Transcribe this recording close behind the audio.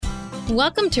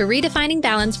Welcome to Redefining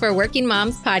Balance for Working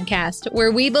Moms podcast,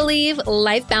 where we believe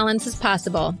life balance is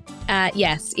possible.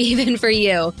 Yes, even for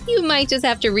you. You might just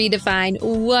have to redefine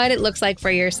what it looks like for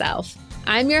yourself.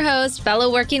 I'm your host, fellow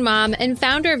working mom, and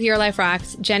founder of Your Life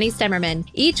Rocks, Jenny Stemmerman.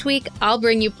 Each week, I'll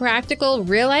bring you practical,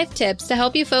 real-life tips to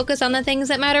help you focus on the things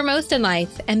that matter most in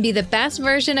life and be the best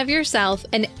version of yourself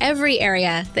in every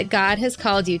area that God has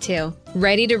called you to.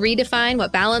 Ready to redefine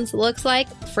what balance looks like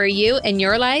for you and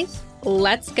your life?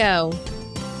 Let's go.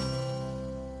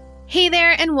 Hey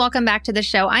there, and welcome back to the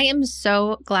show. I am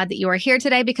so glad that you are here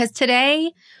today because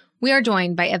today we are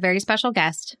joined by a very special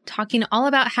guest talking all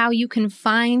about how you can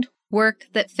find work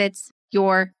that fits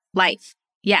your life.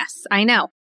 Yes, I know.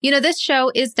 You know, this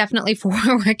show is definitely for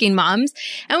working moms,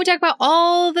 and we talk about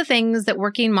all the things that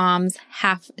working moms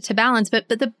have to balance. But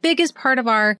the biggest part of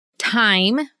our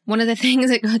time, one of the things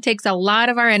that takes a lot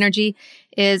of our energy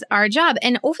is our job.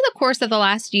 And over the course of the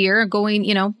last year, going,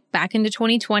 back into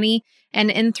 2020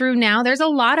 and through now, there's a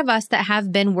lot of us that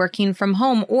have been working from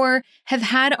home or have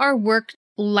had our work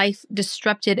life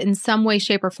disrupted in some way,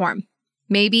 shape, or form.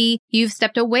 Maybe you've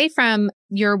stepped away from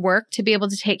your work to be able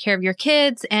to take care of your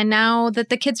kids. And now that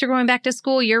the kids are going back to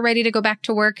school, you're ready to go back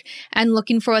to work and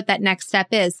looking for what that next step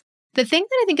is. The thing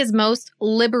that I think is most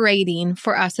liberating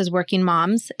for us as working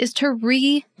moms is to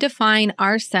redefine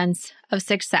our sense of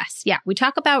success. Yeah, we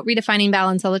talk about redefining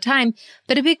balance all the time,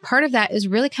 but a big part of that is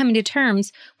really coming to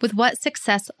terms with what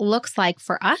success looks like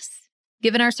for us,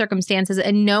 given our circumstances,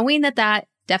 and knowing that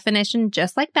definition,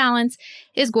 just like balance,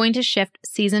 is going to shift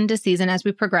season to season as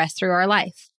we progress through our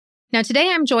life. Now, today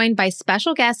I'm joined by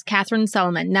special guest Catherine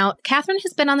Solomon. Now, Catherine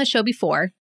has been on the show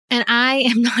before, and I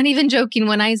am not even joking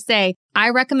when I say I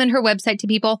recommend her website to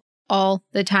people all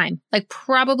the time, like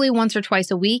probably once or twice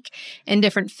a week in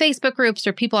different Facebook groups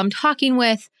or people I'm talking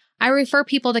with. I refer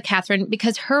people to Catherine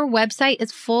because her website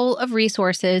is full of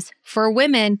resources for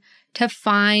women to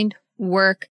find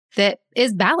work that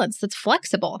is balanced, that's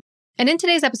flexible. And in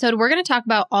today's episode, we're going to talk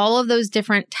about all of those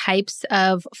different types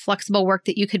of flexible work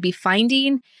that you could be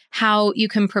finding, how you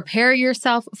can prepare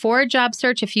yourself for a job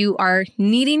search if you are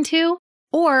needing to,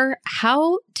 or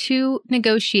how to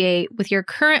negotiate with your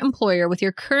current employer, with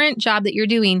your current job that you're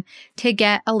doing to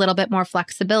get a little bit more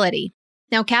flexibility.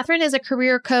 Now, Catherine is a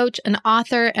career coach, an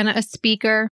author, and a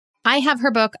speaker. I have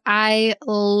her book. I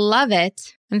love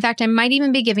it. In fact, I might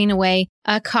even be giving away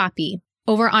a copy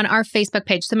over on our Facebook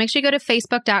page. So make sure you go to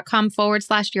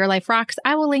facebook.com/Your Life Rocks.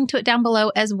 I will link to it down below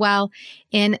as well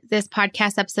in this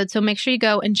podcast episode. So make sure you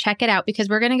go and check it out because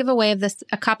we're going to give away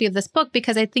a copy of this book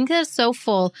because I think it is so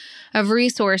full of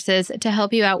resources to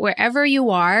help you out wherever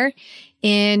you are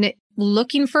in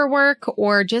looking for work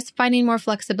or just finding more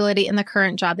flexibility in the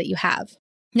current job that you have.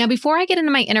 Now, before I get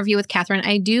into my interview with Catherine,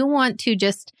 I do want to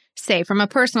just say from a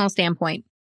personal standpoint,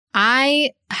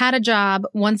 I had a job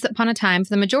once upon a time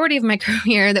for the majority of my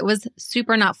career that was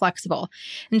super not flexible.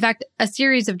 In fact, a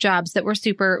series of jobs that were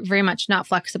very much not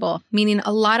flexible, meaning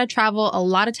a lot of travel, a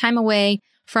lot of time away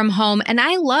from home. And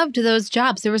I loved those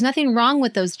jobs. There was nothing wrong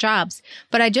with those jobs,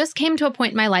 but I just came to a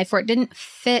point in my life where it didn't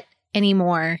fit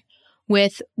anymore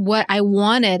with what I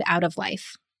wanted out of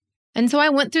life. And so I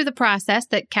went through the process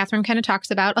that Catherine kind of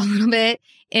talks about a little bit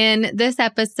in this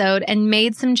episode and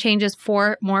made some changes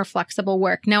for more flexible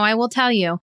work. Now, I will tell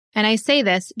you, and I say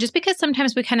this just because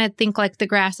sometimes we kind of think like the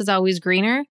grass is always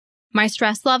greener. My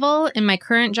stress level in my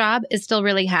current job is still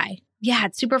really high. Yeah,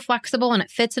 it's super flexible and it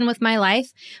fits in with my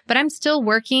life, but I'm still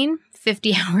working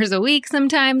 50 hours a week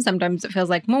sometimes. Sometimes it feels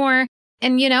like more.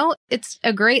 And it's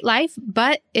a great life,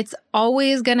 but it's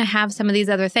always going to have some of these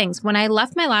other things. When I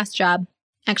left my last job,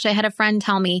 actually, I had a friend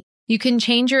tell me, you can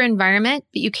change your environment,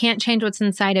 but you can't change what's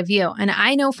inside of you. And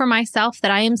I know for myself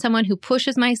that I am someone who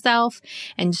pushes myself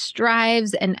and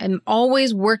strives and am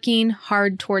always working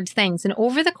hard towards things. And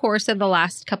over the course of the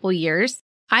last couple of years,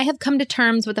 I have come to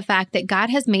terms with the fact that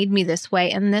God has made me this way.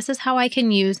 And this is how I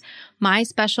can use my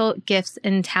special gifts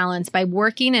and talents by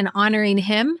working and honoring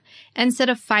Him instead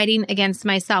of fighting against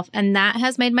myself. And that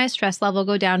has made my stress level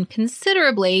go down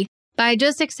considerably by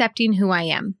just accepting who I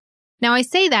am. Now, I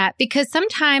say that because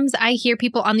sometimes I hear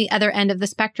people on the other end of the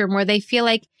spectrum where they feel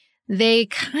like they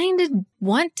kind of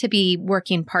want to be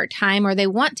working part-time or they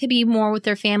want to be more with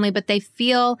their family, but they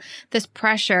feel this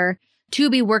pressure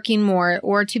to be working more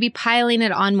or to be piling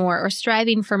it on more or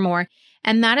striving for more.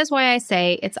 And that is why I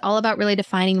say it's all about really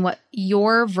defining what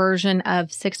your version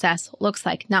of success looks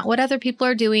like, not what other people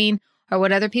are doing or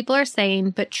what other people are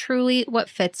saying, but truly what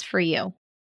fits for you.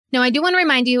 Now, I do want to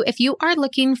remind you, if you are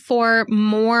looking for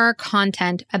more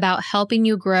content about helping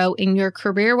you grow in your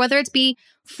career, whether it's be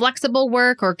flexible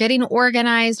work or getting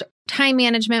organized, time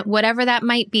management, whatever that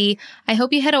might be, I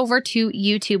hope you head over to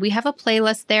YouTube. We have a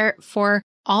playlist there for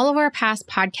all of our past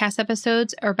podcast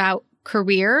episodes about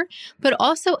career, but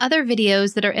also other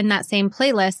videos that are in that same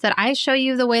playlist that I show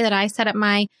you the way that I set up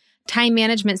my time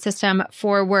management system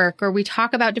for work, or we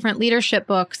talk about different leadership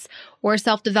books or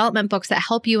self-development books that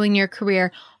help you in your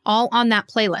career, all on that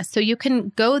playlist. So you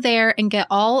can go there and get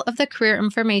all of the career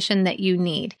information that you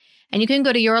need. And you can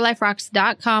go to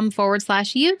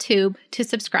yourliferocks.com/YouTube to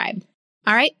subscribe.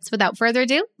 All right. So without further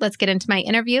ado, let's get into my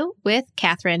interview with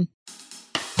Catherine.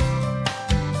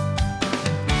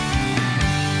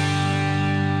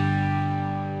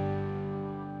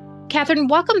 Catherine,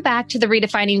 welcome back to the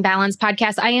Redefining Balance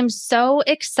podcast. I am so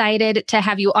excited to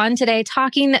have you on today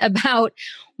talking about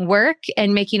work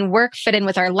and making work fit in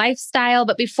with our lifestyle.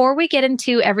 But before we get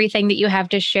into everything that you have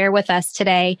to share with us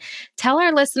today, tell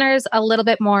our listeners a little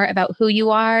bit more about who you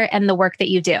are and the work that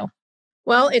you do.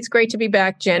 Well, it's great to be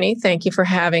back, Jenny. Thank you for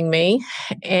having me.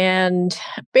 And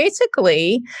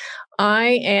basically,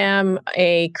 I am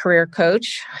a career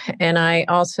coach, and I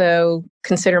also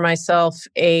consider myself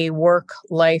a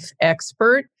work-life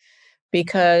expert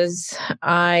because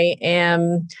I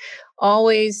am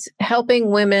always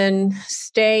helping women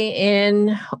stay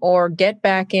in or get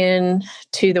back in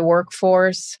to the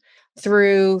workforce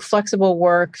through flexible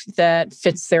work that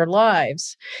fits their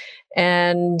lives.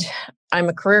 And I'm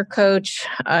a career coach.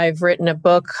 I've written a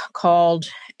book called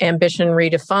Ambition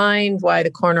Redefined: Why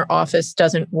the Corner Office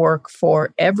Doesn't Work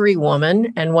for Every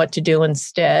Woman and What to Do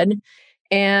Instead.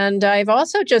 And I've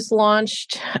also just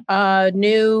launched a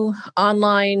new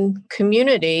online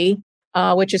community,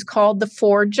 which is called the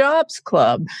 4 Jobs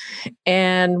Club.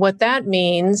 And what that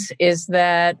means is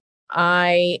that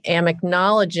I am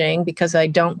acknowledging, because I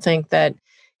don't think that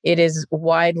it is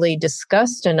widely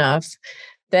discussed enough,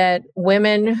 that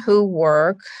women who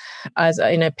work as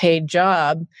in a paid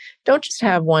job don't just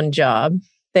have one job.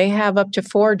 They have up to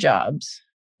 4 jobs.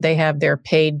 They have their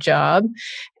paid job,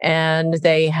 and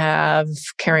they have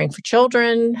caring for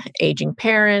children, aging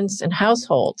parents, and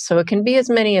households. So it can be as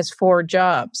many as 4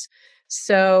 jobs.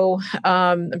 So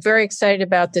I'm very excited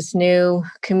about this new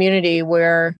community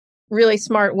where really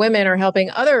smart women are helping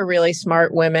other really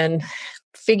smart women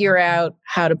figure out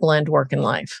how to blend work and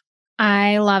life.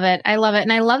 I love it. I love it.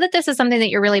 And I love that this is something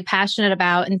that you're really passionate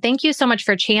about. And thank you so much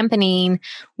for championing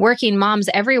working moms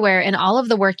everywhere in all of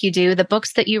the work you do, the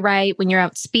books that you write when you're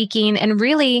out speaking. And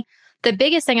really, the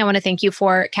biggest thing I want to thank you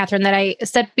for, Catherine, that I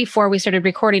said before we started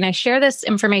recording, I share this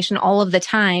information all of the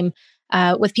time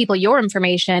with people, your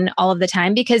information all of the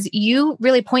time, because you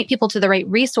really point people to the right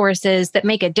resources that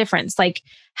make a difference, like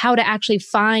how to actually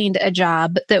find a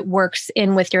job that works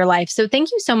in with your life. So thank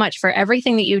you so much for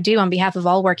everything that you do on behalf of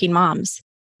all working moms.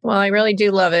 Well, I really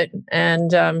do love it,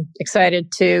 and excited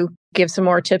to give some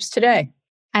more tips today.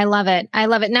 I love it. I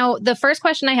love it. Now, the first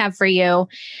question I have for you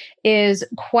is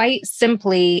quite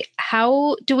simply,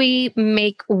 how do we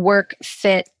make work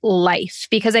fit life?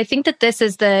 Because I think that this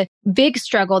is the big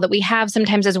struggle that we have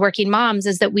sometimes as working moms,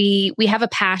 is that we have a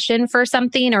passion for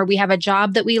something, or we have a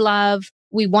job that we love.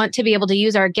 We want to be able to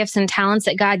use our gifts and talents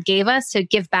that God gave us to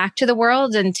give back to the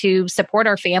world and to support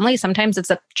our family. Sometimes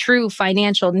it's a true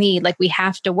financial need, like we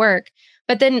have to work.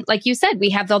 But then, like you said, we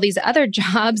have all these other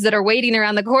jobs that are waiting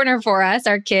around the corner for us,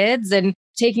 our kids, and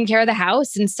taking care of the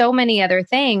house and so many other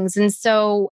things. And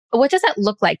so what does that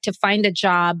look like to find a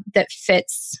job that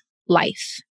fits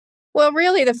life? Well,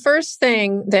 really, the first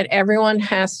thing that everyone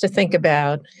has to think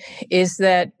about is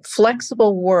that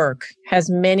flexible work has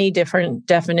many different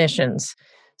definitions.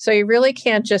 So you really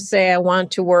can't just say, I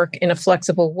want to work in a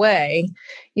flexible way.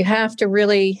 You have to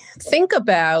really think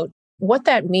about what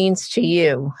that means to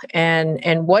you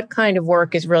and what kind of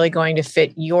work is really going to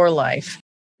fit your life.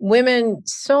 Women,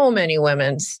 so many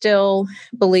women still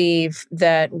believe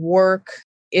that work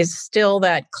is still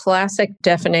that classic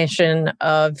definition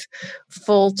of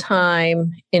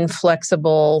full-time,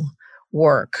 inflexible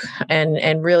work,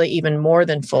 and really even more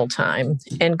than full-time,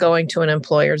 and going to an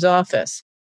employer's office.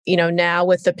 You know, now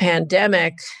with the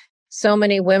pandemic, so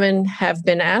many women have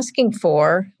been asking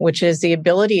for, which is the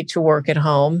ability to work at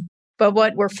home. But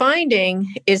what we're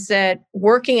finding is that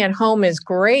working at home is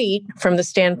great from the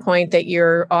standpoint that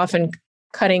you're often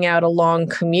cutting out a long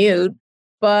commute,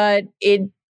 but it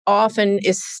often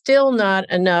is still not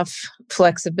enough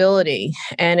flexibility.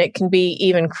 And it can be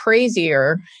even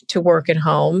crazier to work at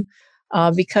home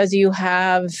because you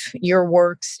have your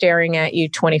work staring at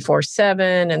you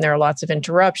 24/7, and there are lots of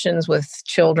interruptions with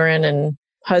children and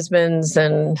husbands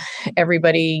and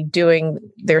everybody doing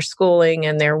their schooling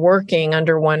and they're working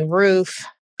under one roof.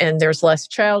 And there's less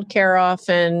childcare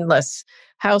often, less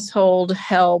household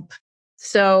help.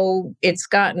 So it's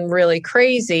gotten really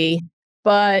crazy.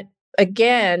 But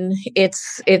again,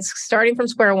 it's starting from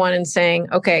square one and saying,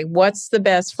 okay, what's the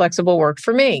best flexible work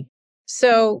for me?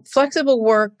 So flexible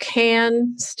work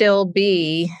can still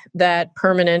be that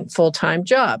permanent full-time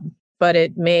job, but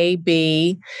it may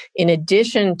be in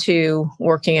addition to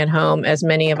working at home, as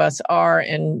many of us are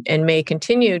and may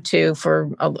continue to for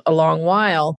a long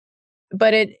while.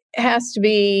 But it has to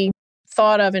be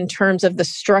thought of in terms of the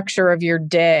structure of your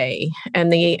day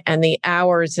and the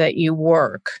hours that you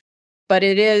work. But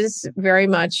it is very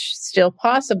much still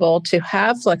possible to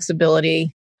have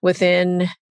flexibility within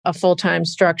a full-time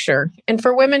structure. And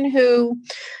for women who,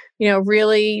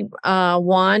 really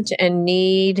want and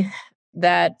need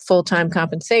that full-time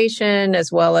compensation as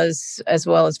well as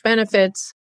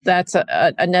benefits, that's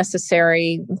a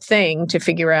necessary thing to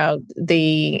figure out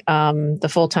the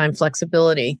full-time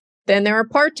flexibility. Then there are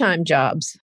part-time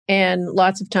jobs. And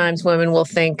lots of times women will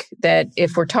think that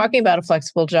if we're talking about a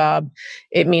flexible job,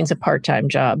 it means a part-time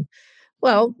job.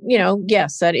 Well,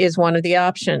 yes, that is one of the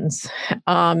options.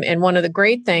 And one of the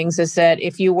great things is that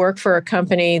if you work for a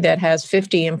company that has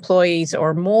 50 employees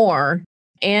or more,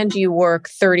 and you work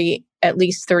at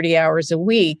least 30 hours a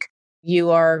week,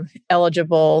 you are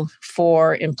eligible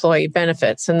for employee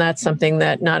benefits. And that's something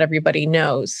that not everybody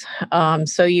knows.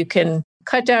 So you can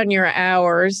cut down your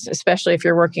hours, especially if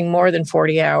you're working more than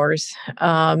 40 hours,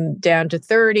 down to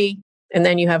 30. And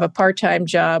then you have a part-time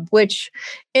job, which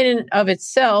in and of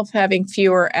itself, having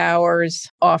fewer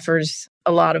hours offers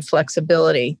a lot of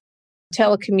flexibility.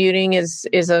 Telecommuting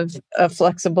is a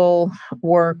flexible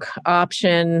work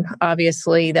option.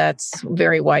 Obviously, that's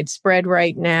very widespread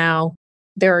right now.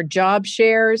 There are job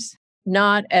shares,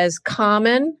 not as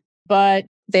common, but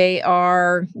they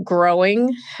are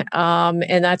growing.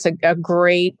 And that's a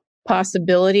great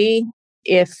possibility.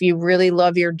 If you really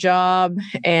love your job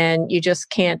and you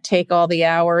just can't take all the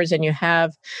hours and you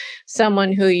have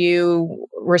someone who you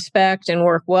respect and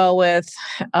work well with,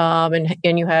 and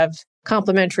you have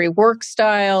complementary work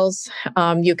styles,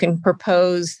 you can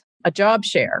propose a job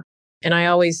share. And I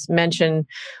always mention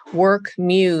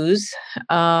WorkMuse,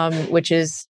 which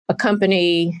is a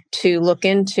company to look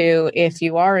into if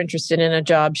you are interested in a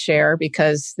job share,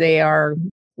 because they are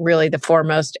really the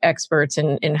foremost experts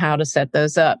in how to set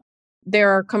those up.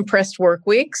 There are compressed work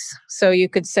weeks. So you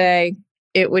could say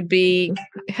it would be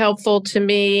helpful to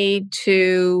me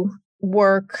to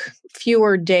work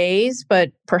fewer days, but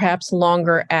perhaps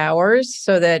longer hours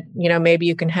so that, maybe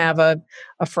you can have a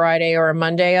Friday or a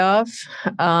Monday off,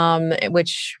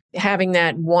 which having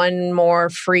that one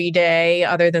more free day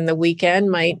other than the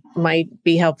weekend might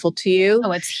be helpful to you.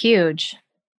 Oh, it's huge.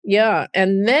 Yeah.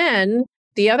 And then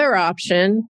the other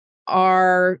option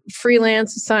are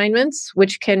freelance assignments,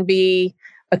 which can be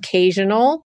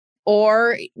occasional,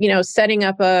 or, setting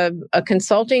up a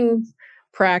consulting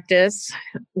practice,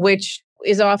 which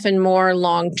is often more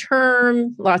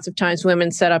long-term. Lots of times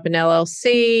women set up an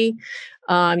LLC.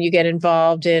 You get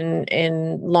involved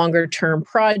in longer-term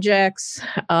projects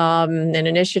and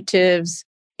initiatives.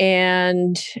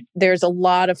 And there's a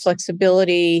lot of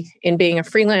flexibility in being a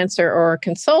freelancer or a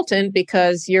consultant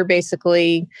because you're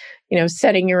basically,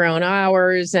 setting your own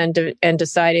hours and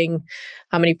deciding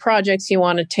how many projects you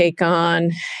want to take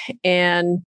on.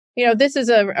 And, this is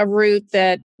a route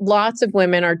that lots of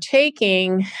women are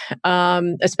taking,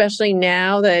 especially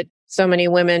now that so many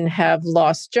women have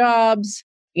lost jobs.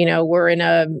 We're in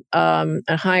a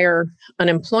higher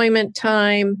unemployment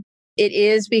time. It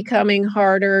is becoming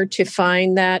harder to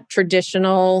find that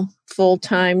traditional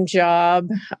full-time job,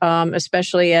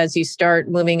 especially as you start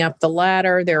moving up the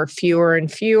ladder. There are fewer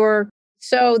and fewer.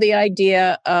 So the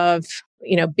idea of,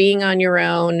 being on your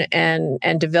own and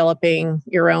developing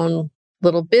your own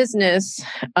little business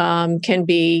can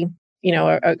be,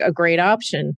 a great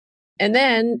option.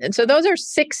 And so those are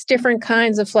 6 different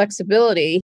kinds of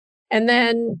flexibility. And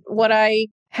then what I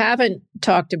haven't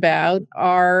talked about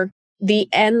are the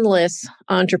endless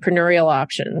entrepreneurial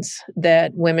options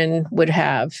that women would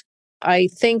have. I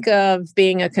think of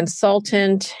being a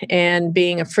consultant and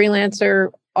being a freelancer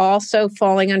also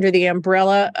falling under the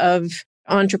umbrella of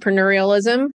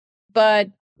entrepreneurialism. But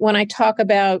when I talk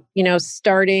about,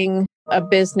 starting a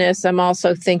business, I'm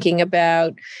also thinking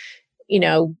about,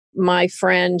 my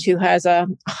friend who has a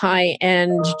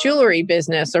high-end jewelry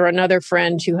business, or another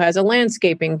friend who has a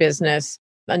landscaping business,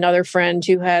 another friend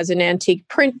who has an antique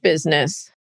print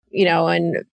business,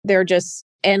 and there are just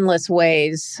endless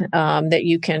ways that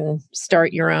you can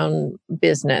start your own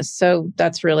business. So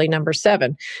that's really number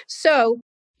 7. So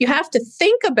you have to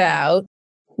think about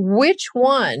which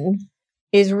one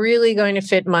is really going to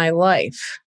fit my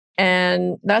life.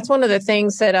 And that's one of the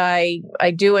things that I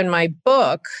do in my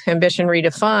book, Ambition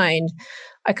Redefined.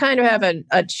 I kind of have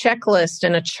a checklist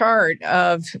and a chart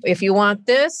of, if you want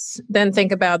this, then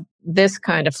think about this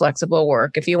kind of flexible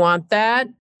work. If you want that,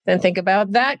 then think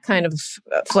about that kind of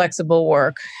flexible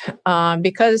work.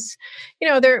 Because,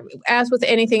 there, as with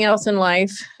anything else in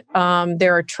life,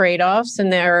 there are trade-offs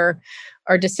and there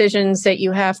are decisions that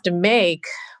you have to make.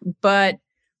 But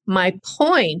my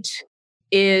point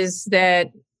is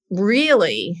that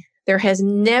really, there has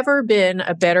never been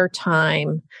a better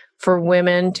time for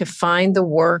women to find the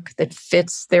work that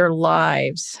fits their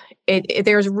lives.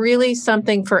 There's really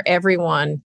something for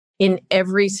everyone in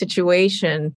every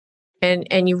situation.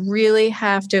 And you really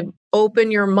have to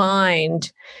open your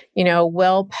mind,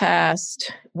 well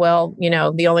past,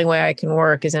 the only way I can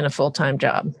work is in a full-time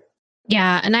job.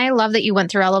 Yeah. And I love that you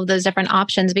went through all of those different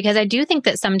options, because I do think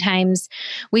that sometimes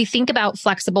we think about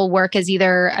flexible work as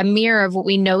either a mirror of what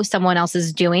we know someone else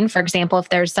is doing. For example, if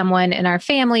there's someone in our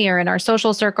family or in our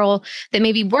social circle that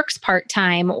maybe works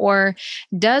part-time or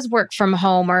does work from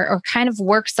home or kind of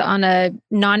works on a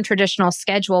non-traditional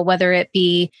schedule, whether it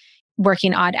be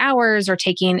working odd hours or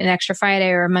taking an extra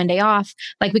Friday or a Monday off,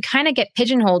 like we kind of get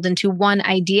pigeonholed into one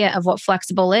idea of what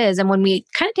flexible is. And when we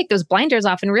kind of take those blinders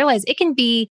off and realize it can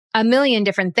be a million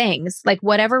different things, like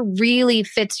whatever really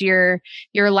fits your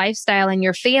lifestyle and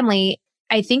your family,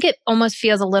 I think it almost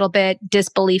feels a little bit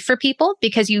disbelief for people,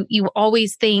 because you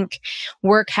always think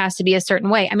work has to be a certain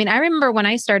way. I mean, I remember when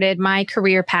I started my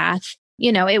career path,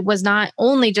 it was not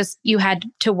only just you had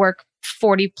to work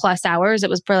 40 plus hours, it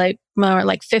was probably more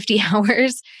like 50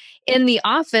 hours in the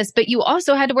office, but you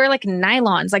also had to wear like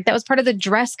nylons. Like that was part of the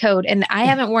dress code. And I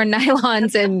haven't worn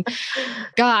nylons in,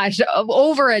 gosh,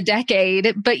 over a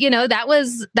decade. But that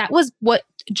was what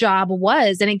job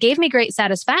was. And it gave me great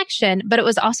satisfaction, but it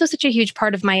was also such a huge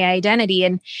part of my identity.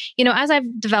 And, as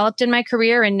I've developed in my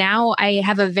career and now I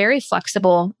have a very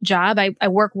flexible job, I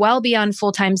work well beyond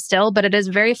full-time still, but it is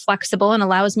very flexible and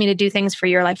allows me to do things for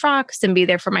Your Life Rocks and be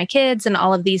there for my kids and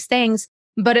all of these things.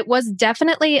 But it was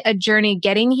definitely a journey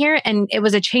getting here. And it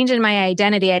was a change in my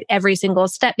identity at every single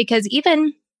step, because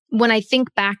even when I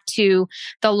think back to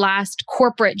the last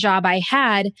corporate job I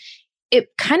had, it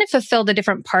kind of fulfilled a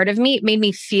different part of me. It made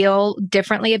me feel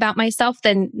differently about myself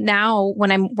than now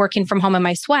when I'm working from home in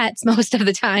my sweats most of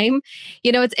the time.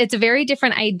 It's a very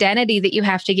different identity that you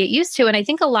have to get used to. And I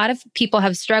think a lot of people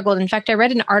have struggled. In fact, I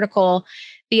read an article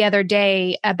the other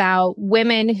day about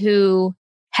women who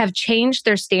have changed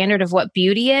their standard of what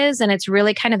beauty is. And it's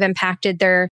really kind of impacted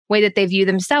their way that they view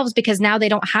themselves, because now they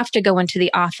don't have to go into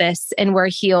the office and wear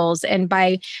heels and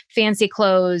buy fancy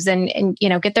clothes and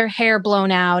get their hair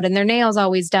blown out and their nails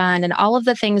always done. And all of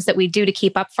the things that we do to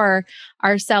keep up for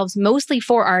ourselves, mostly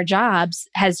for our jobs,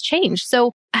 has changed.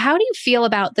 So how do you feel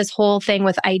about this whole thing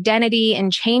with identity and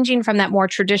changing from that more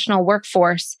traditional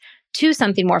workforce to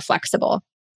something more flexible?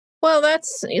 Well,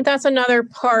 that's another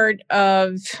part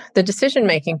of the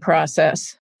decision-making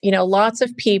process. Lots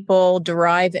of people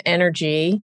derive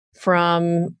energy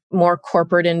from more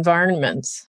corporate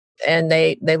environments, and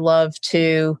they love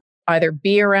to either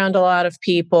be around a lot of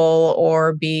people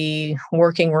or be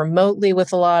working remotely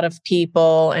with a lot of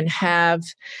people and have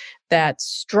that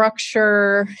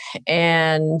structure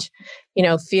and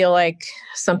feel like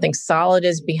something solid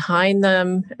is behind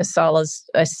them, as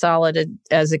solid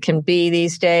as it can be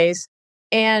these days.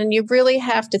 And you really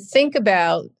have to think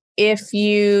about, if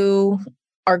you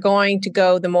are going to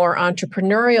go the more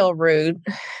entrepreneurial route,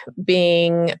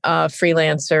 being a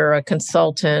freelancer, a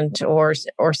consultant, or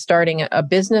starting a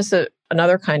business,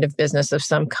 another kind of business of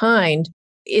some kind,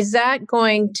 is that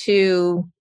going to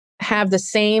have the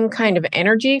same kind of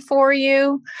energy for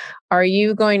you? Are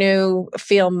you going to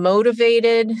feel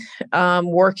motivated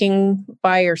working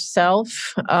by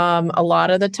yourself a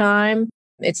lot of the time?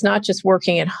 It's not just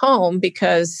working at home,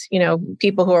 because,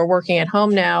 people who are working at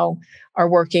home now are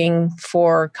working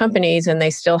for companies and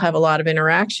they still have a lot of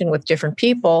interaction with different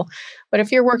people. But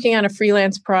if you're working on a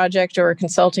freelance project or a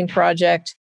consulting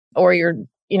project, or you're,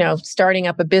 starting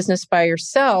up a business by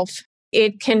yourself,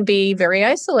 it can be very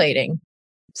isolating.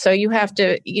 So you have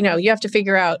to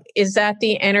figure out, is that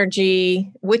the energy?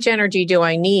 Which energy do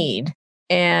I need?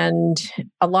 And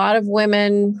a lot of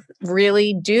women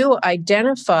really do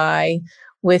identify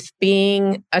with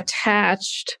being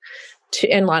attached to,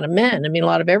 and a lot of men, a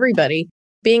lot of everybody,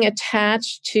 being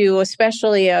attached to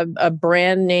especially a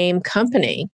brand name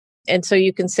company. And so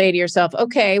you can say to yourself,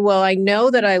 okay, well, I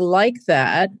know that I like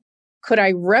that. Could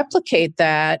I replicate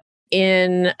that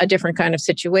in a different kind of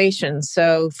situation?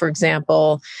 So, for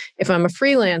example, if I'm a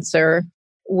freelancer,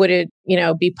 would it,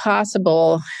 be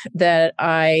possible that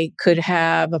I could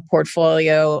have a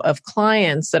portfolio of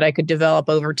clients that I could develop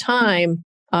over time,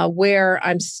 where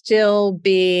I'm still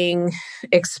being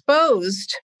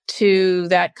exposed to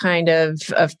that kind of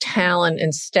talent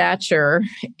and stature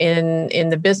in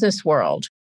the business world.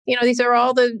 These are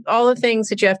all the things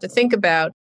that you have to think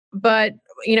about. But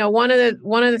one of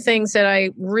the things that I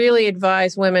really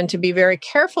advise women to be very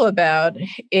careful about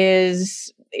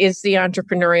is the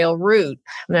entrepreneurial route.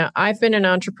 Now, I've been an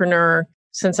entrepreneur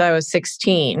since I was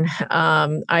 16.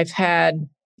 I've had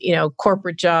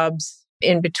corporate jobs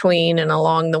in between and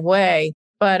along the way,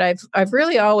 but I've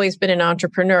really always been an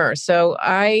entrepreneur. So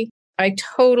I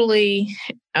totally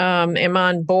am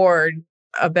on board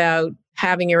about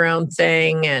having your own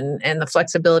thing and the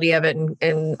flexibility of it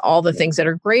and all the things that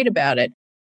are great about it.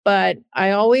 But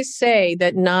I always say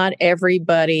that not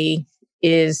everybody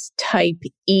is type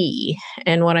E.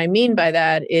 And what I mean by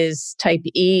that is type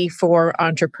E for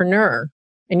entrepreneur.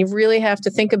 And you really have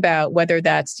to think about whether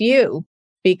that's you,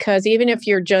 because even if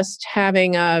you're just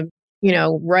having a,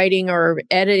 writing or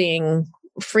editing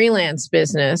freelance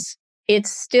business, it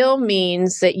still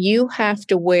means that you have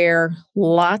to wear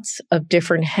lots of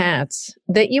different hats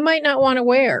that you might not want to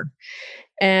wear.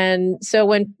 And so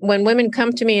when women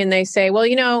come to me and they say,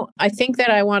 well, I think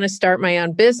that I want to start my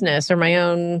own business or my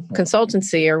own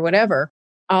consultancy or whatever,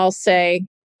 I'll say,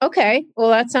 okay, well,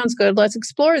 that sounds good. Let's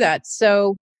explore that.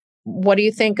 So what do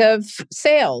you think of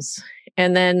sales?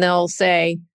 And then they'll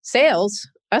say, sales?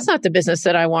 That's not the business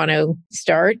that I want to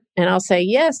start. And I'll say,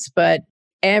 yes, but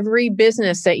every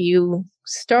business that you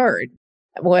start,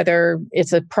 whether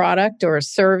it's a product or a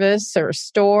service or a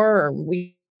store or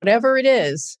whatever it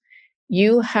is,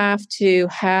 you have to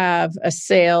have a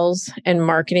sales and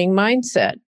marketing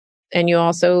mindset. And you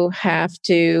also have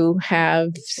to have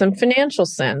some financial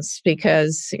sense,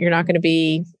 because you're not going to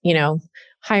be,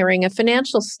 hiring a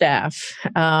financial staff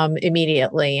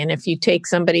immediately. And if you take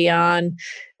somebody on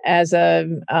as a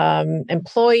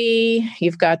employee,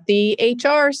 you've got the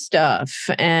HR stuff,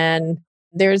 and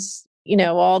there's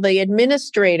all the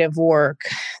administrative work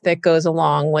that goes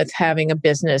along with having a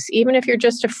business, even if you're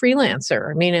just a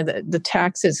freelancer. I mean, the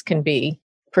taxes can be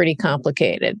pretty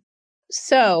complicated.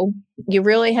 So you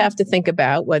really have to think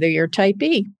about whether you're type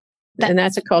B, and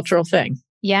that's a cultural thing.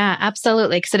 Yeah,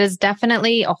 absolutely. Because it is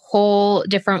definitely a whole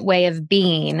different way of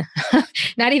being,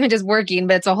 not even just working,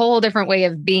 but it's a whole different way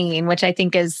of being, which I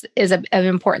think is an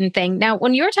important thing. Now,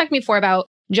 when you were talking before about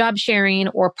job sharing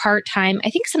or part-time, I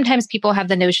think sometimes people have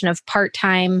the notion of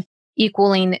part-time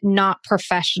equaling not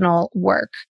professional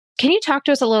work. Can you talk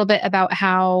to us a little bit about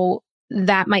how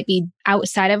that might be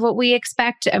outside of what we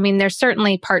expect? I mean, there's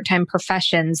certainly part-time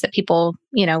professions that people,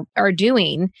 are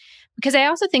doing. Because I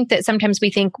also think that sometimes we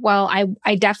think, well,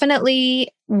 I definitely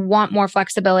want more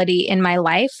flexibility in my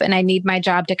life, and I need my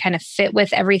job to kind of fit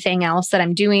with everything else that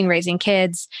I'm doing, raising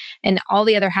kids and all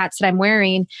the other hats that I'm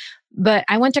wearing. But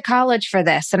I went to college for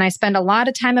this, and I spend a lot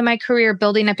of time in my career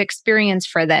building up experience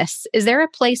for this. Is there a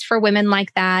place for women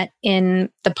like that in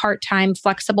the part-time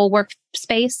flexible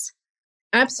workspace?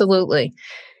 Absolutely.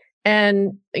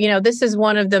 And, this is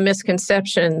one of the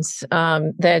misconceptions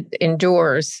that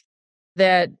endures.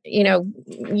 That,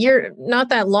 you're not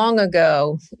that long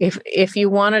ago, if you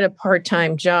wanted a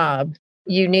part-time job,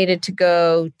 you needed to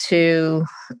go to,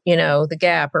 the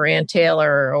Gap or Ann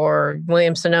Taylor or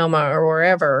Williams Sonoma or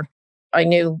wherever. I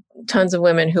knew tons of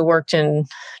women who worked in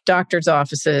doctors'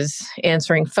 offices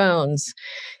answering phones.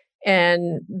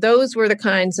 And those were the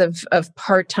kinds of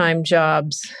part-time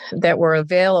jobs that were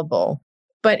available.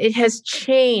 But it has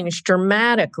changed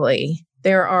dramatically.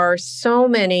 There are so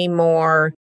many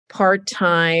more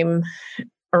part-time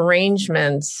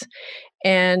arrangements.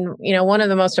 And, one of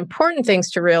the most important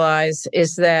things to realize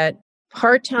is that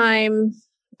part-time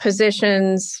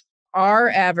positions are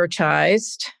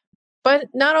advertised, but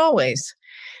not always.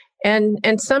 And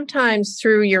sometimes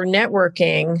through your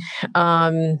networking,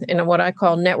 and what I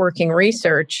call networking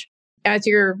research, as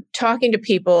you're talking to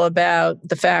people about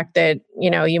the fact that,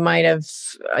 you might have,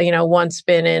 once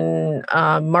been in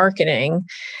marketing,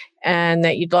 and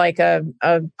that you'd like a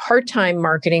part-time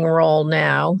marketing role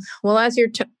now. Well, as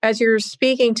you're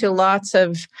speaking to lots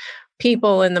of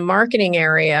people in the marketing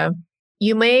area,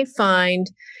 you may find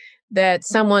that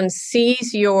someone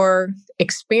sees your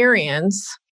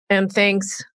experience and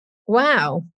thinks,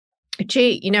 wow,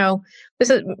 gee, this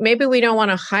is, maybe we don't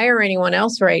want to hire anyone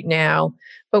else right now,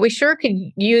 but we sure could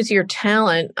use your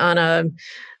talent on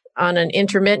an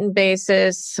intermittent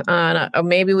basis. Or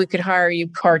maybe we could hire you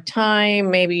part-time.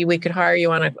 Maybe we could hire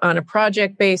you on a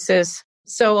project basis.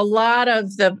 So a lot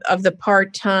of the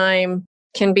part-time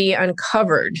can be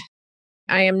uncovered.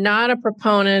 I am not a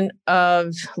proponent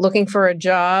of looking for a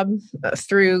job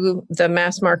through the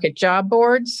mass market job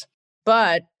boards,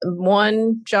 but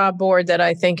one job board that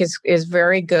I think is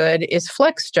very good is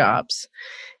FlexJobs.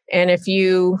 And if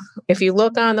you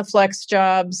look on the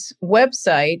FlexJobs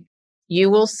website, you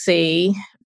will see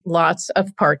lots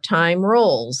of part-time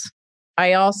roles.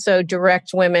 I also direct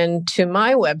women to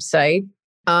my website,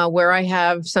 where I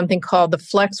have something called the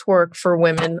Flex Work for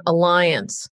Women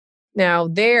Alliance. Now,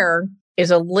 there is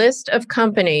a list of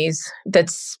companies that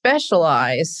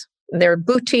specialize, they're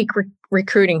boutique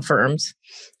recruiting firms,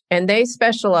 and they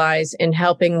specialize in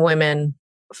helping women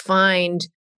find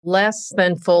less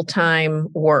than full-time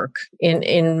work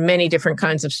in many different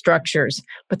kinds of structures.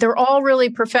 But they're all really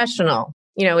professional.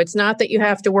 It's not that you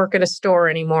have to work at a store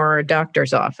anymore or a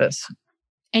doctor's office.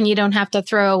 And you don't have to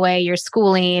throw away your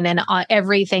schooling and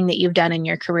everything that you've done in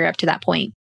your career up to that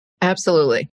point.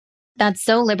 Absolutely. That's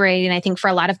so liberating, I think, for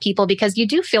a lot of people, because you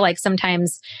do feel like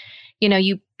sometimes,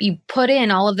 you put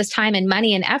in all of this time and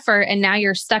money and effort, and now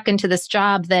you're stuck into this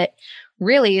job that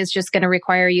really is just going to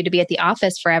require you to be at the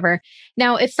office forever.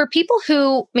 Now, if for people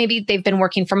who maybe they've been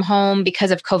working from home because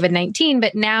of COVID-19,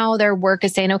 but now their work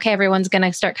is saying, okay, everyone's going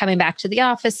to start coming back to the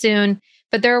office soon.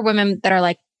 But there are women that are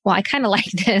like, well, I kind of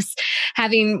like this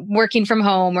working from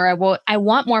home, or I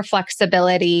want more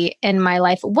flexibility in my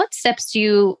life. What steps do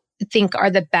you think are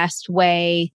the best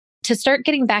way to start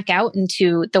getting back out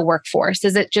into the workforce?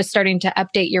 Is it just starting to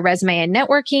update your resume and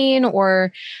networking,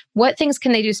 or what things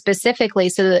can they do specifically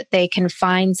so that they can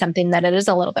find something that it is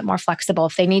a little bit more flexible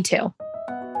if they need to?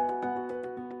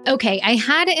 Okay, I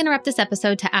had to interrupt this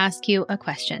episode to ask you a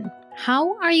question.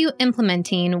 How are you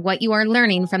implementing what you are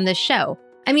learning from this show?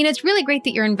 I mean, it's really great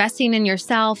that you're investing in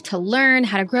yourself to learn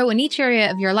how to grow in each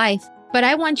area of your life, but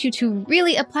I want you to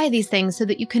really apply these things so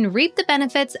that you can reap the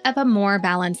benefits of a more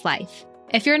balanced life.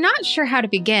 If you're not sure how to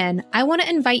begin, I want to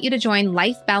invite you to join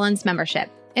Life Balance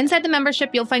Membership. Inside the membership,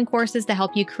 you'll find courses to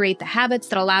help you create the habits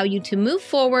that allow you to move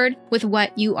forward with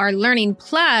what you are learning.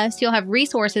 Plus, you'll have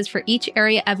resources for each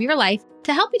area of your life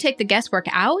to help you take the guesswork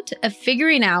out of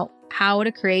figuring out how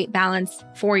to create balance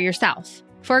for yourself.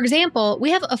 For example, we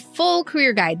have a full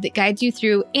career guide that guides you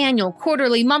through annual,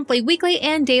 quarterly, monthly, weekly,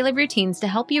 and daily routines to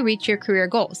help you reach your career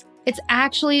goals. It's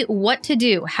actually what to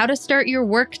do, how to start your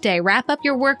work day, wrap up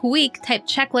your work week, type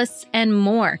checklists, and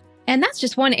more. And that's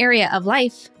just one area of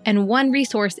life and one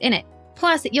resource in it.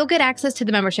 Plus, you'll get access to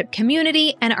the membership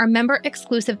community and our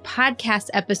member-exclusive podcast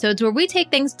episodes where we take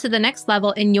things to the next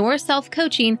level in your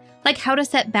self-coaching, like how to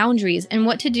set boundaries and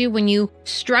what to do when you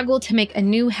struggle to make a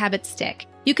new habit stick.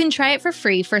 You can try it for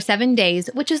free for 7 days,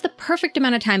 which is the perfect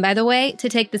amount of time, by the way, to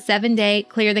take the 7-day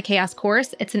Clear the Chaos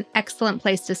course. It's an excellent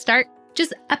place to start.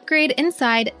 Just upgrade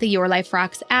inside the Your Life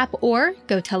Rocks app or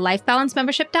go to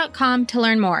lifebalancemembership.com to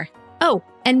learn more. Oh,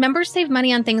 and members save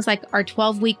money on things like our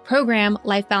 12-week program,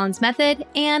 Life Balance Method,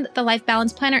 and the Life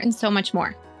Balance Planner, and so much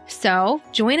more. So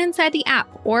join inside the app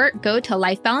or go to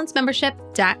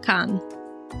lifebalancemembership.com.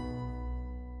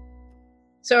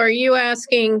 So are you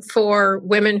asking for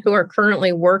women who are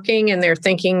currently working and they're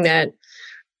thinking that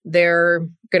they're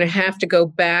going to have to go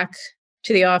back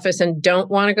to the office and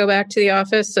don't want to go back to the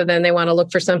office, so then they want to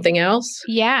look for something else?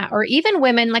 Yeah, or even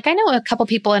women, like I know a couple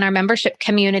people in our membership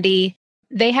community,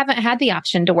 they haven't had the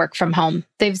option to work from home.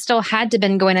 They've still had to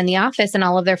been going in the office, and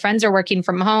all of their friends are working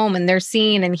from home, and they're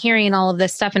seeing and hearing all of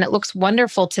this stuff, and it looks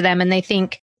wonderful to them. And they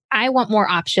think, I want more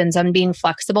options on being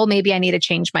flexible. Maybe I need to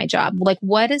change my job. Like,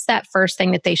 what is that first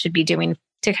thing that they should be doing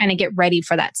to kind of get ready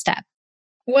for that step?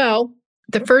 Well,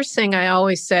 the first thing I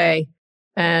always say,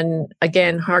 and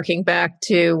again, harking back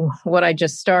to what I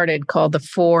just started called the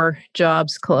 4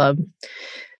 Jobs Club,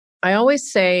 I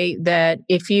always say that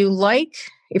if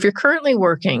you're currently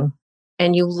working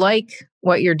and you like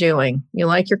what you're doing, you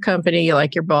like your company, you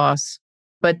like your boss,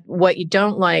 but what you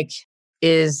don't like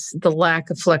is the lack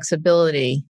of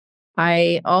flexibility,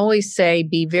 I always say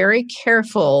be very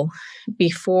careful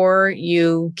before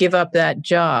you give up that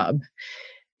job,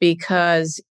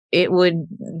 because it would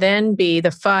then be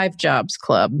the 5 Jobs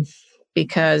Club,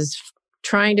 because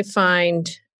trying to find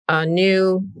a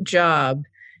new job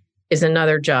is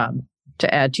another job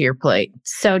to add to your plate.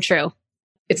 So true.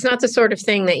 It's not the sort of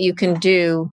thing that you can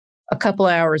do a couple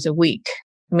hours a week.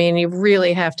 I mean, you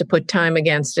really have to put time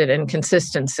against it and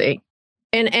consistency.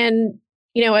 And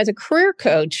as a career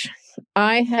coach,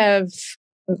 I have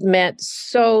met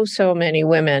so many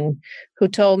women who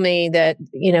told me that,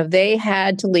 they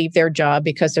had to leave their job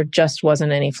because there just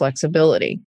wasn't any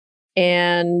flexibility.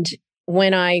 And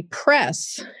when I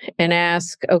press and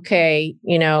ask, okay,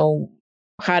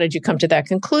 how did you come to that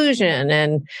conclusion?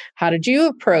 And how did you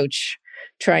approach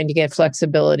trying to get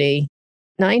flexibility?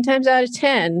 9 times out of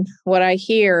 10, what I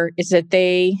hear is that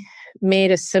they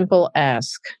made a simple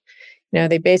ask.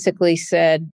 They basically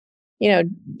said, do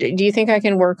you think I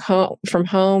can work from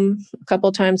home a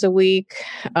couple times a week?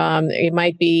 It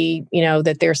might be,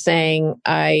 that they're saying,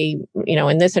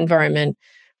 in this environment,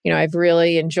 I've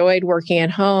really enjoyed working at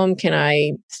home. Can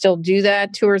I still do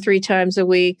that 2 or 3 times a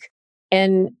week?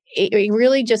 And it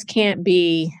really just can't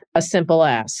be a simple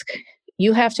ask.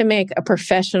 You have to make a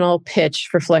professional pitch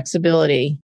for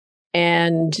flexibility.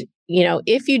 And,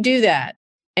 if you do that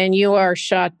and you are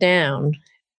shot down,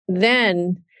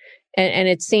 then and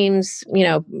it seems,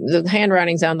 the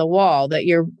handwriting's on the wall that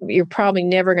you're probably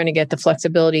never going to get the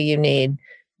flexibility you need,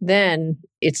 then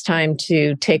it's time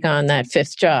to take on that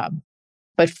 5th job.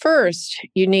 But first,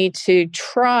 you need to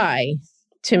try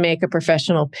to make a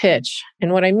professional pitch.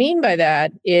 And what I mean by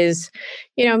that is,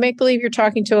 make believe you're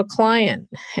talking to a client,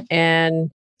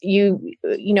 and you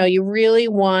really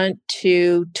want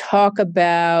to talk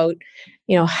about,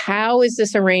 how is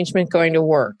this arrangement going to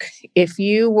work? If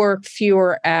you work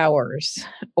fewer hours,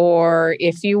 or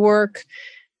if you work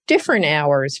different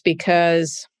hours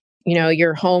because,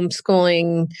 you're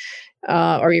homeschooling,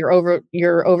 or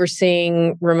you're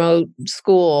overseeing remote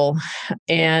school,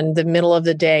 and the middle of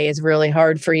the day is really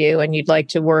hard for you, and you'd like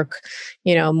to work,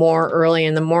 more early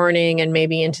in the morning and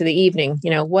maybe into the evening,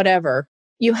 whatever.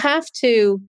 You have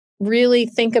to really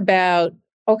think about,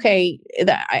 okay,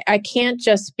 I can't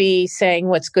just be saying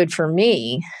what's good for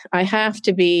me. I have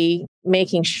to be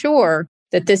making sure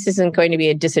that this isn't going to be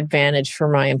a disadvantage for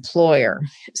my employer.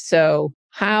 So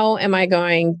how am I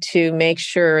going to make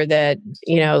sure that,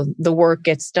 the work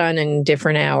gets done in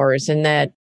different hours, and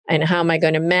how am I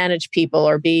going to manage people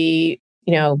or be,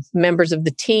 members of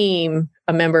the team,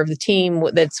 a member of the team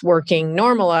that's working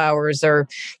normal hours, or,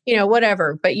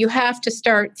 whatever. But you have to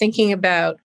start thinking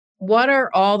about, what are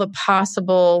all the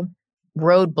possible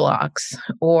roadblocks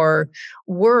or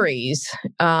worries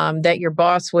that your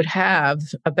boss would have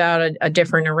about a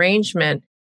different arrangement?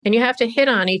 And you have to hit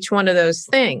on each one of those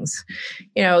things.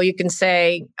 You can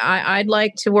say, I'd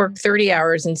like to work 30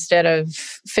 hours instead of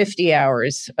 50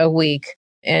 hours a week,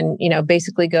 and,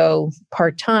 basically go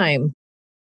part-time.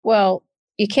 Well,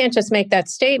 you can't just make that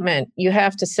statement. You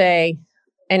have to say,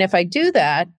 and if I do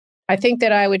that, I think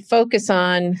that I would focus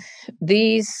on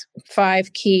these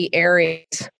 5 key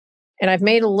areas. And I've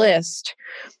made a list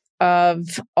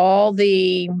of all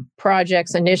the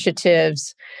projects,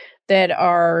 initiatives that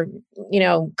are,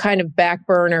 kind of back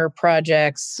burner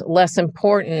projects, less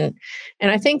important.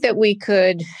 And I think that we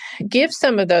could give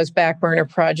some of those back burner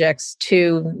projects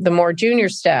to the more junior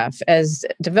staff as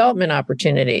development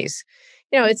opportunities.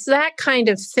 It's that kind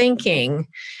of thinking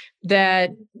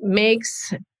that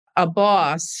makes a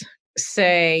boss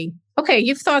say, okay,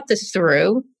 you've thought this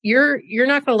through. You're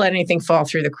not going to let anything fall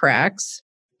through the cracks,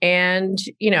 and,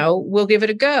 we'll give it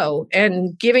a go.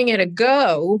 And giving it a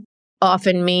go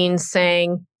often means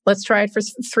saying, let's try it for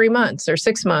 3 months or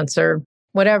 6 months or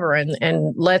whatever.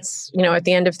 And let's, at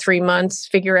the end of 3 months,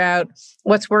 figure out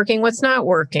what's working, what's not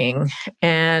working.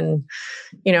 And,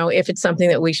 if it's something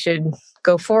that we should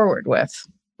go forward with.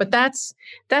 But that's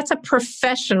a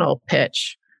professional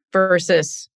pitch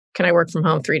versus, can I work from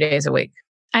home 3 days a week?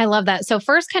 I love that. So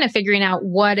first, kind of figuring out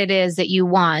what it is that you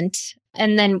want,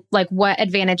 and then what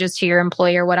advantages to your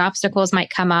employer, what obstacles might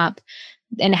come up,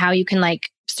 and how you can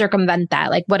circumvent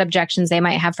that, what objections they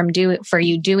might have for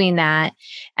you doing that.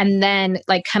 And then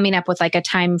coming up with a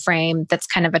time frame that's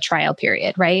kind of a trial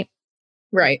period, right?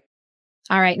 Right.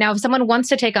 All right. Now, if someone wants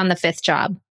to take on the 5th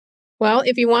job. Well,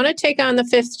 if you want to take on the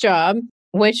 5th job,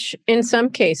 which in some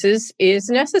cases is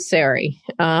necessary,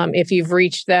 if you've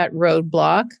reached that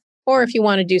roadblock, or if you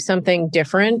want to do something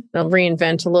different,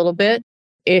 reinvent a little bit.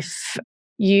 If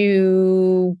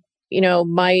you,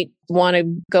 might want to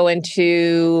go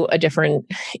into a different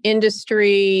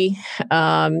industry,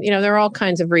 there are all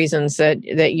kinds of reasons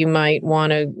that you might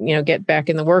want to, get back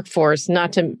in the workforce,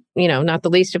 not the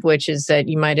least of which is that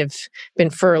you might have been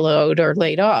furloughed or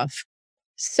laid off.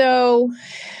 So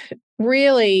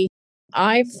really,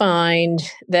 I find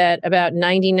that about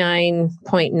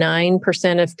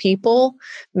 99.9% of people,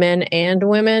 men and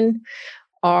women,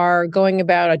 are going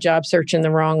about a job search in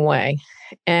the wrong way.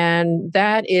 And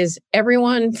that is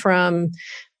everyone from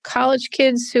college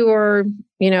kids who are,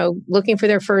 looking for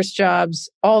their first jobs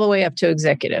all the way up to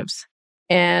executives.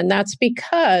 And that's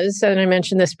because, and I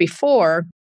mentioned this before,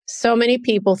 so many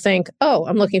people think, oh,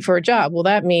 I'm looking for a job. Well,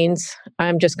 that means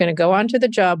I'm just going to go onto the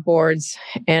job boards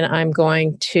and I'm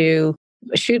going to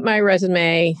shoot my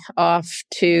resume off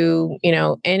to,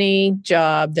 any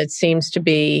job that seems to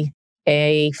be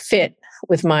a fit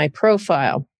with my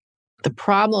profile. The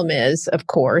problem is, of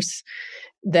course,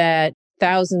 that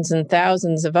thousands and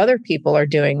thousands of other people are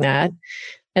doing that.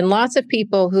 And lots of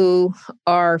people who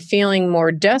are feeling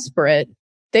more desperate,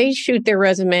 they shoot their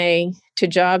resume to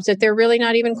jobs that they're really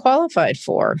not even qualified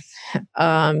for,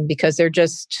 because they're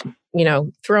just,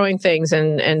 throwing things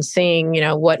and seeing,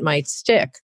 what might stick.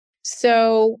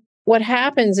 So what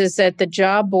happens is that the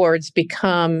job boards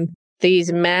become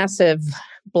these massive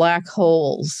black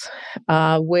holes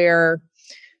where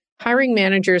hiring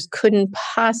managers couldn't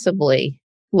possibly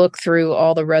look through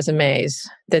all the resumes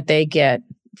that they get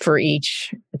for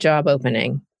each job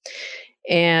opening.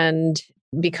 And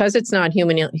because it's not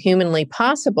humanly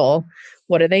possible,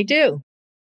 what do?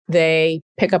 They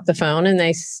pick up the phone and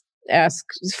they ask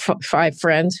 5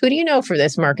 friends, who do you know for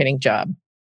this marketing job?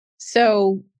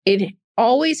 So it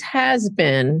always has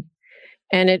been,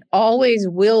 and it always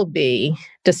will be,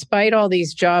 despite all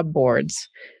these job boards,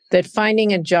 that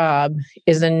finding a job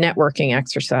is a networking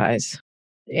exercise.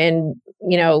 And,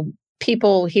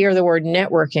 people hear the word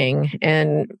networking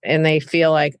and they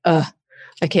feel like, I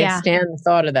can't stand the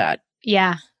thought of that.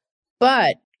 Yeah.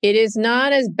 But it is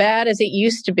not as bad as it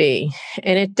used to be.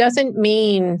 And it doesn't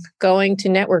mean going to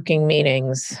networking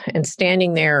meetings and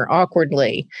standing there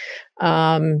awkwardly.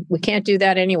 We can't do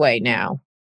that anyway now.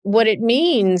 What it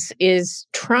means is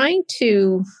trying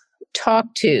to talk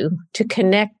to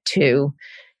connect to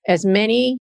as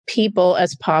many people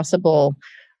as possible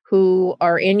who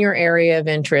are in your area of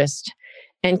interest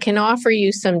and can offer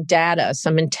you some data,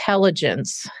 some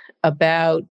intelligence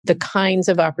about the kinds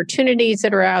of opportunities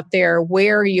that are out there,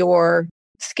 where your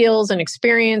skills and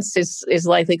experience is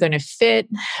likely going to fit,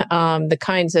 the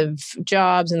kinds of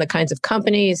jobs and the kinds of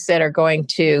companies that are going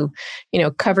to,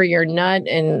 cover your nut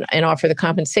and offer the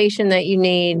compensation that you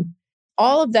need.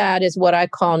 All of that is what I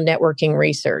call networking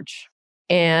research.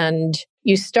 And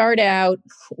you start out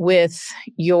with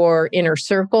your inner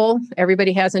circle.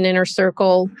 Everybody has an inner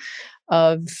circle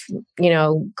of,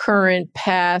 current,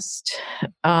 past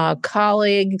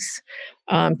colleagues,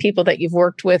 people that you've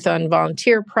worked with on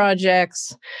volunteer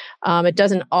projects. It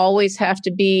doesn't always have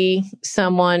to be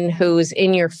someone who's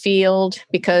in your field,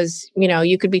 because,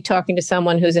 you could be talking to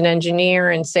someone who's an engineer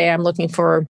and say, I'm looking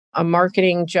for a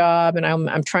marketing job and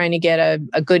I'm trying to get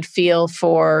a good feel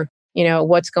for,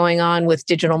 what's going on with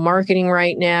digital marketing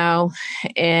right now.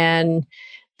 And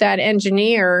that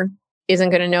engineer isn't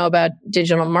going to know about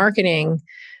digital marketing,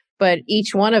 but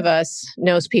each one of us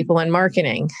knows people in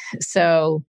marketing.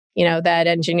 So, that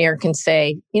engineer can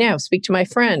say, speak to my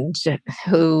friend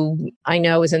who I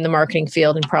know is in the marketing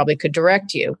field and probably could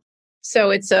direct you.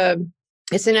 So it's an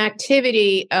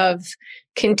activity of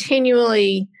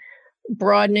continually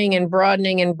broadening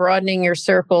your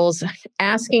circles,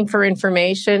 asking for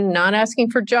information, not asking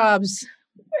for jobs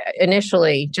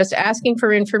initially, just asking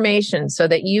for information so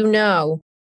that you know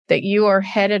that you are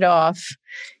headed off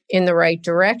in the right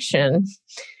direction.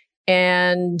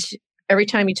 And every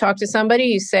time you talk to somebody,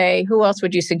 you say, who else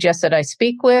would you suggest that I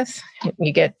speak with?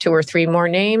 You get 2 or 3 more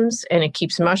names and it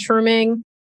keeps mushrooming.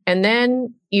 And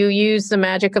then you use the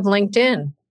magic of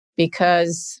LinkedIn,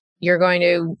 because you're going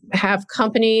to have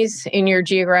companies in your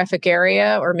geographic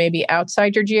area or maybe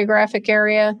outside your geographic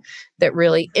area that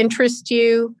really interest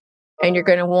you. And you're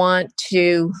going to want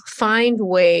to find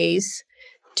ways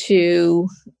to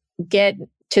get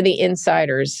to the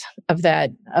insiders of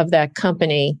that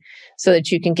company so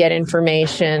that you can get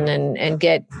information and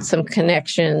get some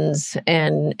connections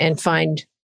and find,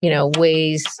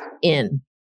 ways in.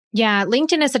 Yeah,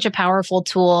 LinkedIn is such a powerful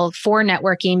tool for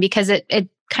networking because it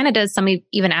kind of does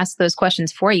even ask those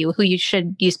questions for you, who you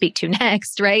speak to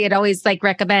next, right? It always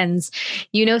recommends,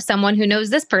 someone who knows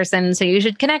this person, so you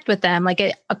should connect with them.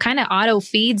 It kind of auto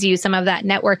feeds you some of that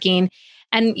networking.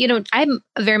 And, I'm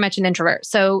very much an introvert.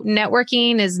 So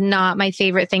networking is not my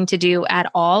favorite thing to do at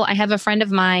all. I have a friend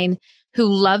of mine who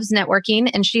loves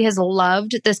networking, and she has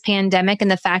loved this pandemic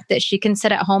and the fact that she can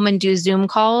sit at home and do Zoom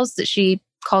calls that she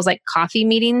calls coffee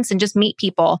meetings and just meet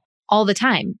people all the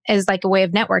time as a way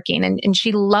of networking. And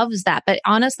she loves that. But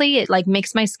honestly, it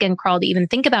makes my skin crawl to even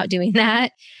think about doing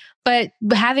that. But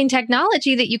having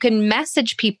technology that you can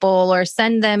message people or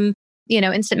send them,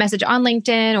 instant message on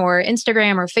LinkedIn or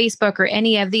Instagram or Facebook or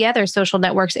any of the other social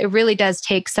networks, it really does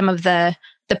take some of the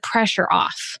pressure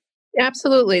off.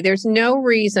 Absolutely. There's no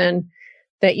reason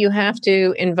that you have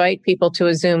to invite people to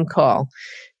a Zoom call.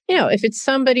 If it's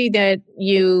somebody that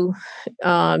you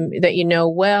know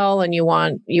well and you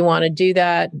want to do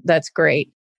that, that's great.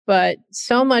 But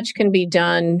so much can be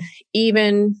done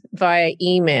even via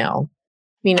email.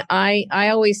 I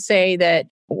always say that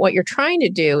what you're trying to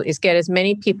do is get as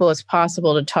many people as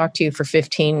possible to talk to you for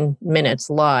 15 minutes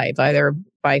live, either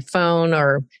by phone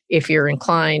or, if you're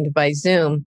inclined, by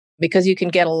Zoom. because you can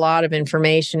get a lot of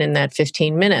information in that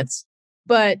 15 minutes.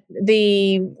 But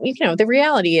the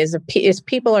reality is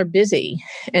people are busy.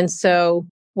 And so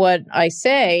what I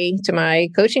say to my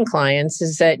coaching clients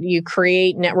is that you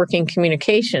create networking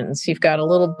communications. You've got a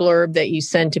little blurb that you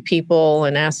send to people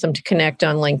and ask them to connect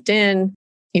on LinkedIn.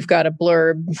 You've got a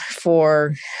blurb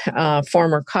for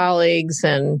former colleagues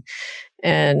and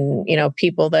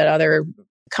people that other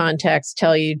contacts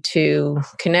tell you to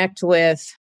connect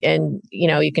with. And,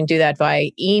 you can do that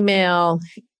via email.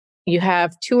 You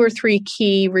have 2 or 3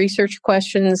 key research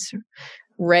questions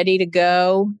ready to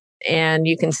go. And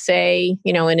you can say,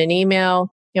 in an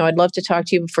email, I'd love to talk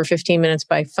to you for 15 minutes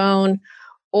by phone,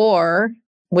 or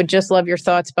would just love your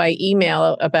thoughts by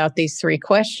email about these 3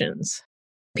 questions.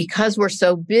 Because we're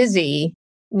so busy,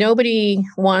 nobody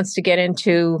wants to get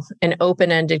into an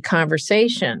open-ended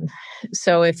conversation.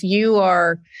 So if you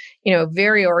are,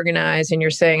 very organized and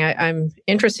you're saying, I'm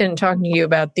interested in talking to you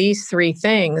about these 3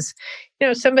 things,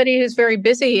 somebody who's very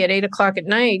busy at 8:00 at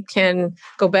night can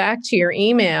go back to your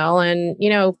email and,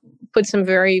 put some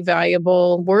very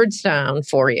valuable words down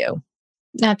for you.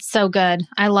 That's so good.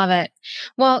 I love it.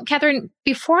 Well, Catherine,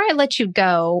 before I let you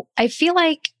go, I feel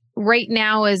like right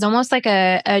now is almost like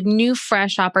a new,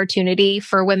 fresh opportunity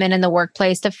for women in the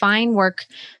workplace to find work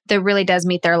that really does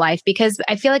meet their life, because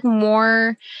I feel like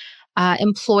more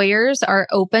employers are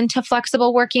open to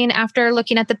flexible working after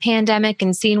looking at the pandemic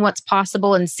and seeing what's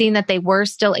possible and seeing that they were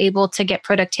still able to get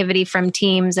productivity from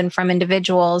teams and from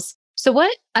individuals. So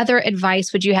what other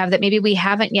advice would you have that maybe we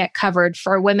haven't yet covered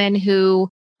for women who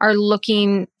are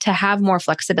looking to have more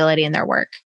flexibility in their work?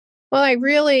 Well, I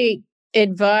really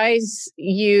advise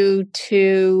you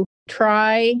to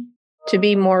try to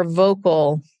be more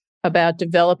vocal about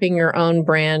developing your own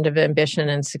brand of ambition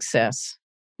and success.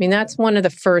 I mean, that's one of the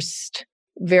first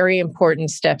very important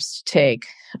steps to take.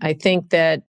 I think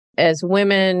that as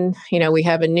women, we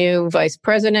have a new vice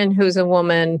president who's a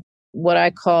woman. What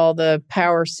I call the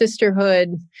power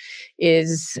sisterhood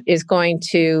is going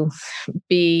to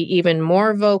be even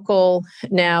more vocal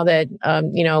now that,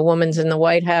 a woman's in the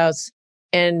White House.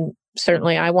 And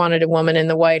certainly I wanted a woman in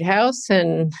the White House,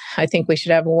 and I think we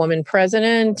should have a woman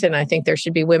president, and I think there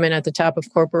should be women at the top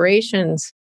of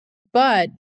corporations. But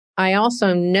I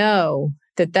also know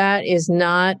that that is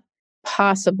not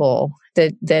possible,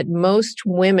 that most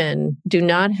women do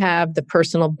not have the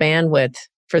personal bandwidth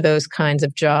for those kinds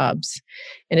of jobs.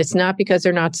 And it's not because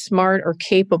they're not smart or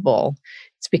capable.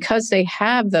 It's because they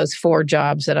have those 4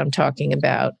 jobs that I'm talking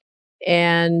about.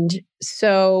 And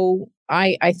so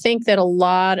I think that a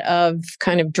lot of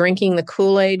kind of drinking the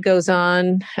Kool-Aid goes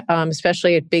on,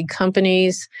 especially at big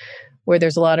companies where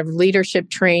there's a lot of leadership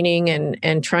training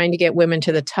and trying to get women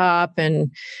to the top, and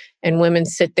women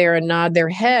sit there and nod their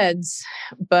heads,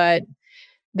 but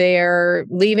they're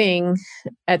leaving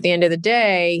at the end of the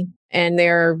day and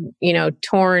they're,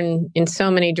 torn in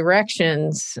so many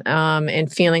directions,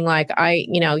 and feeling like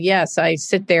yes, I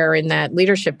sit there in that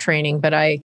leadership training, but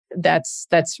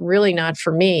that's really not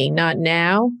for me, not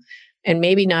now, and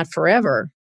maybe not forever.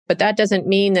 But that doesn't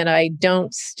mean that I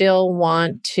don't still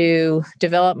want to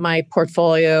develop my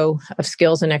portfolio of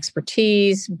skills and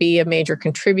expertise, be a major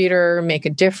contributor, make a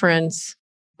difference.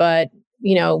 But,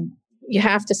 you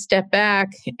have to step back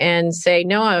and say,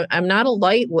 no, I'm not a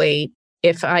lightweight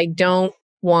if I don't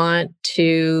want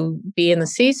to be in the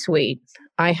C-suite.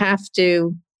 I have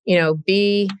to,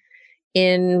 be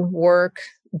in work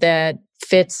that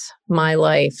fits my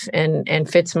life and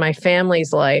fits my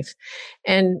family's life.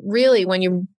 And really, when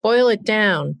you boil it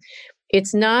down,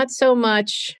 it's not so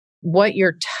much what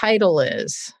your title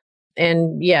is.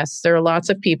 And yes, there are lots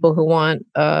of people who want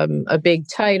a big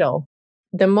title.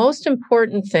 The most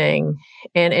important thing,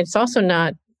 and it's also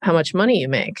not how much money you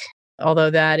make, although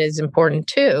that is important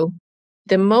too.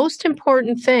 The most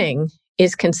important thing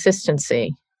is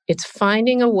consistency. It's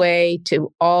finding a way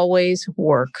to always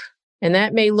work. And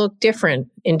that may look different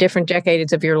in different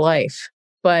decades of your life.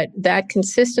 But that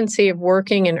consistency of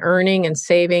working and earning and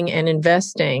saving and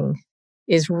investing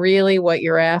is really what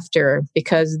you're after,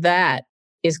 because that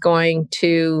is going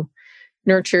to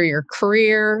nurture your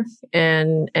career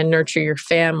and nurture your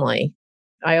family.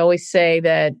 I always say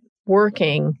that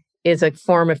working is a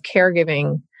form of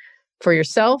caregiving for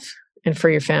yourself and for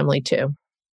your family too.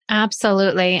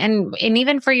 Absolutely. And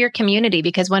even for your community,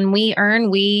 because when we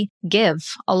earn, we give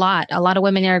a lot. A lot of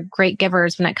women are great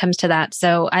givers when it comes to that.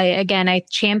 So I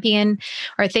champion,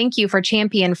 or thank you for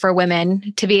champion for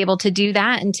women to be able to do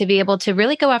that and to be able to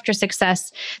really go after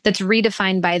success that's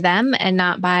redefined by them and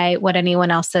not by what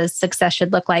anyone else's success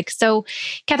should look like. So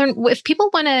Catherine, if people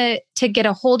want to get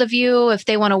a hold of you, if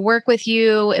they want to work with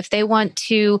you, if they want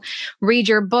to read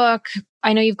your book,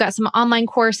 I know you've got some online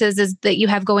courses that you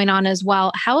have going on as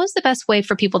well. How is the best way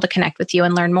for people to connect with you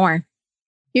and learn more?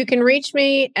 You can reach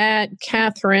me at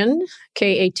Kathryn,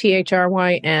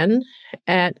 Kathryn,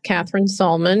 at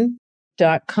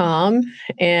KathrynSolman.com.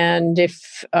 And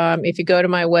if you go to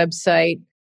my website,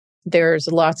 there's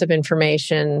lots of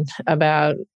information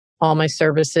about all my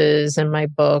services and my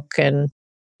book and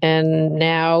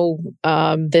now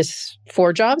this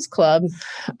 4 Jobs Club,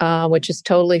 which is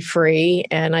totally free.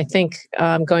 And I think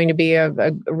going to be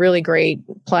a really great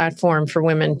platform for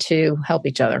women to help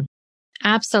each other.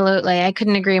 Absolutely. I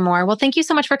couldn't agree more. Well, thank you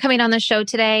so much for coming on the show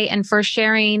today and for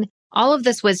sharing all of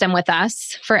this wisdom with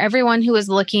us. For everyone who is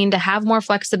looking to have more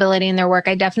flexibility in their work,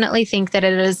 I definitely think that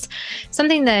it is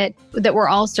something that we're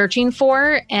all searching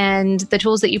for, and the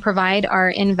tools that you provide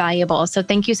are invaluable. So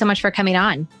thank you so much for coming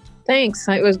on. Thanks.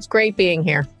 It was great being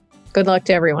here. Good luck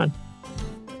to everyone.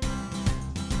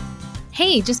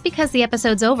 Hey, just because the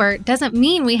episode's over doesn't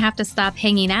mean we have to stop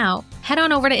hanging out. Head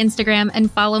on over to Instagram and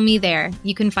follow me there.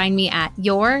 You can find me at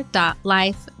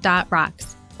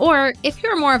your.life.rocks. Or if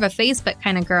you're more of a Facebook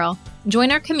kind of girl,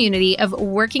 join our community of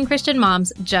working Christian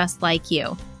moms just like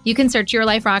you. You can search Your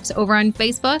Life Rocks over on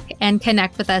Facebook and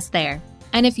connect with us there.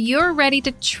 And if you're ready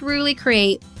to truly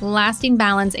create lasting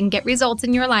balance and get results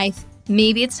in your life,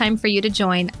 maybe it's time for you to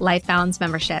join Life Balance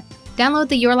Membership. Download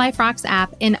the Your Life Rocks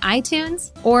app in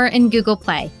iTunes or in Google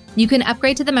Play. You can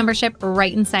upgrade to the membership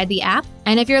right inside the app.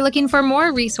 And if you're looking for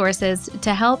more resources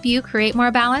to help you create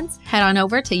more balance, head on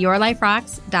over to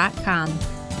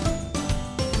yourliferocks.com.